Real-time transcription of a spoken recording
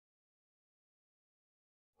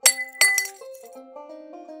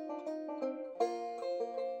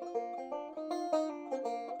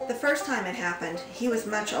The first time it happened, he was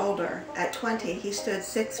much older. At 20, he stood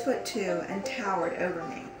 6'2" and towered over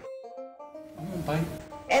me. I'm gonna bite.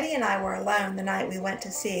 Eddie and I were alone the night we went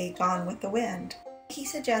to see Gone with the Wind. He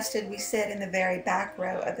suggested we sit in the very back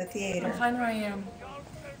row of the theater. I'm fine where I am.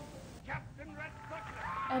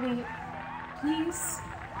 Eddie, please?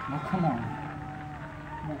 No, come on.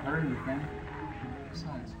 I won't hurt anything.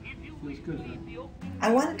 Besides, it feels good though.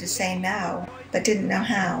 I wanted to say no, but didn't know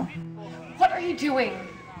how. What are you doing?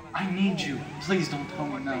 I need you. Please don't tell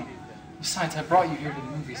me no. Besides, I brought you here to the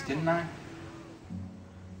movies, didn't I?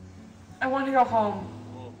 I want to go home.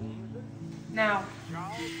 Now.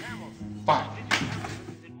 Fine.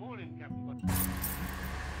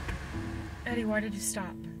 Eddie, why did you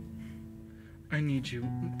stop? I need you.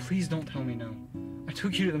 Please don't tell me no. I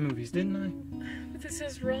took you to the movies, didn't I? But this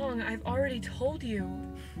is wrong. I've already told you.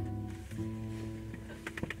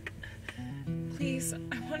 Please,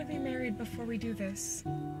 I want to be married before we do this.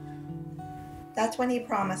 That's when he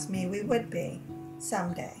promised me we would be,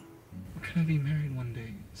 someday. We're gonna be married one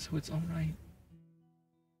day, so it's alright.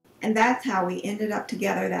 And that's how we ended up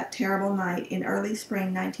together that terrible night in early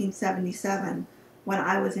spring 1977 when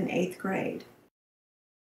I was in 8th grade.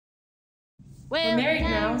 We're married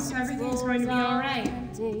now, so everything's going to be alright.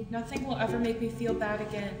 Nothing will ever make me feel bad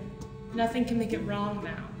again. Nothing can make it wrong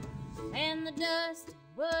now. And the dust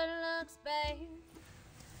would look bad.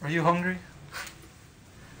 Are you hungry?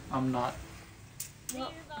 I'm not.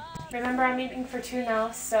 Well, remember I'm eating for 2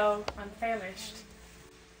 now, so I'm famished.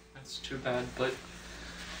 That's too bad, but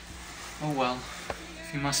oh well.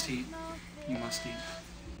 If you must eat, you must eat.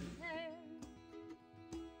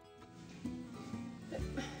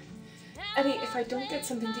 Eddie, if I don't get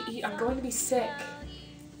something to eat, I'm going to be sick.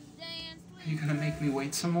 Are you gonna make me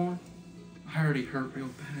wait some more? I already hurt real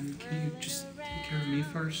bad. Can you just take care of me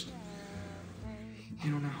first?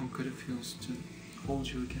 You don't know how good it feels to hold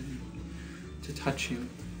you again, to touch you.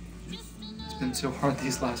 It's been so hard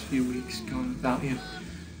these last few weeks going without you.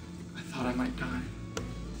 I thought I might die.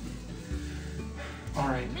 All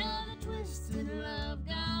right.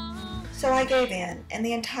 So I gave in, and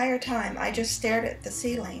the entire time I just stared at the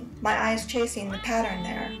ceiling, my eyes chasing the pattern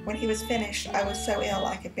there. When he was finished, I was so ill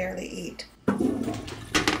I could barely eat. Are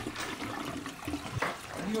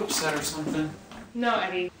you upset or something? No,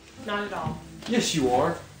 Eddie. Not at all. Yes, you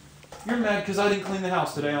are. You're mad because I didn't clean the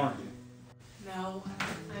house today, aren't you? No,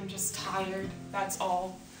 I'm just tired. That's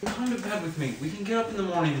all. Come to bed with me. We can get up in the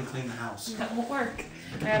morning and clean the house. That won't work.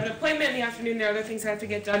 I have an appointment in the afternoon. There are other things I have to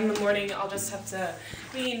get done in the morning. I'll just have to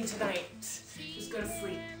clean tonight. Just go to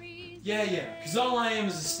sleep. Yeah, because all I am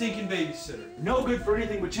is a stinking babysitter. No good for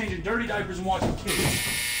anything but changing dirty diapers and watching kids.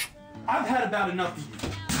 I've had about enough of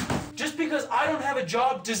you. Just because I don't have a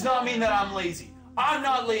job does not mean that I'm lazy. I'm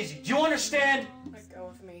not lazy. Do you understand? Let go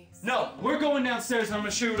of me. No, we're going downstairs and I'm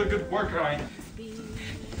going to show you what a good worker I am.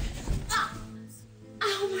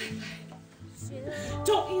 Ow, my leg.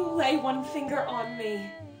 Don't you lay one finger on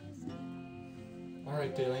me. All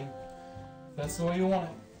right, Daleen. That's the way you want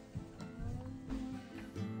it.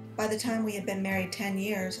 By the time we had been married 10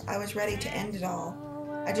 years, I was ready to end it all.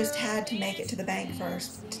 I just had to make it to the bank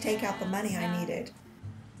first, to take out the money I needed.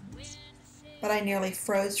 But I nearly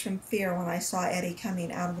froze from fear when I saw Eddie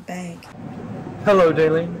coming out of the bank. Hello,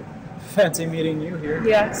 Daleen. Fancy meeting you here.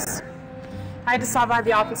 Yes. I had to stop by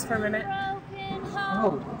the office for a minute.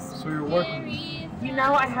 Oh, so you're working. You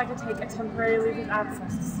know I had to take a temporary leave of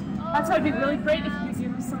absence. That's why it'd be really great if you could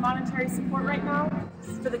give me some monetary support right now,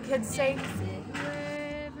 for the kids' sake.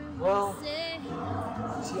 Well,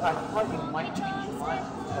 see, I thought you might change your mind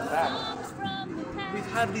and come back.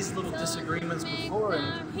 We've had these little disagreements before,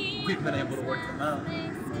 and we've been able to work them out.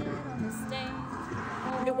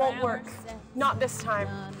 It won't work. Not this time.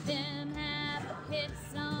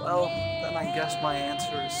 Well, then I guess my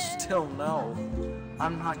answer is still no.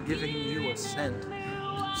 I'm not giving you a cent.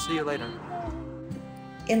 See you later.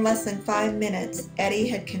 In less than 5 minutes, Eddie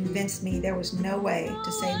had convinced me there was no way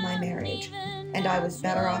to save my marriage, and I was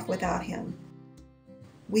better off without him.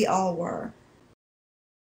 We all were.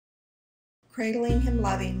 Cradling him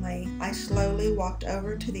lovingly, I slowly walked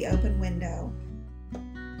over to the open window.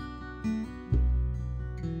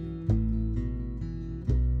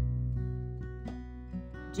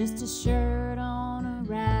 Just a shirt on a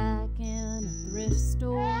rack in a thrift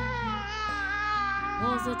store.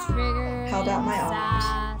 Pulls a trigger Held out my arms.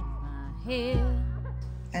 inside of my head.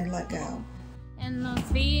 And let go. And those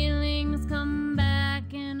feelings come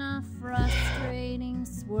back in a frustrating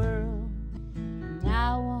swirl. And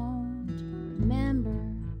I won't remember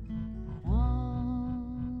at all.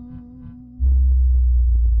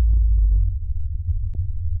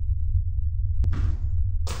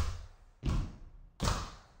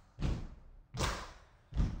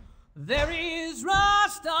 There is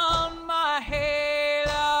rust on my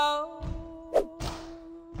halo.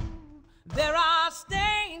 There are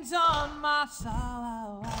stains on my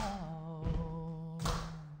soul.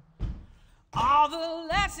 All the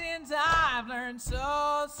lessons I've learned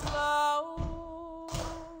so slow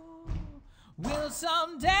will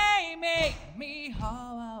someday make me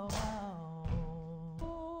whole.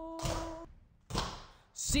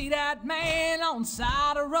 See that man on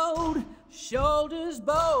side of road, shoulders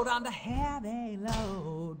bowed on the heavy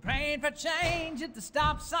load, praying for change at the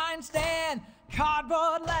stop sign stand,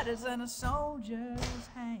 cardboard letters in a soldier's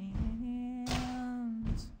hands.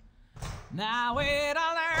 Now wait,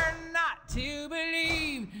 I learned not to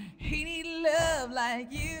believe he need love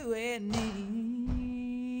like you and me.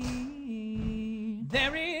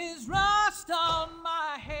 There is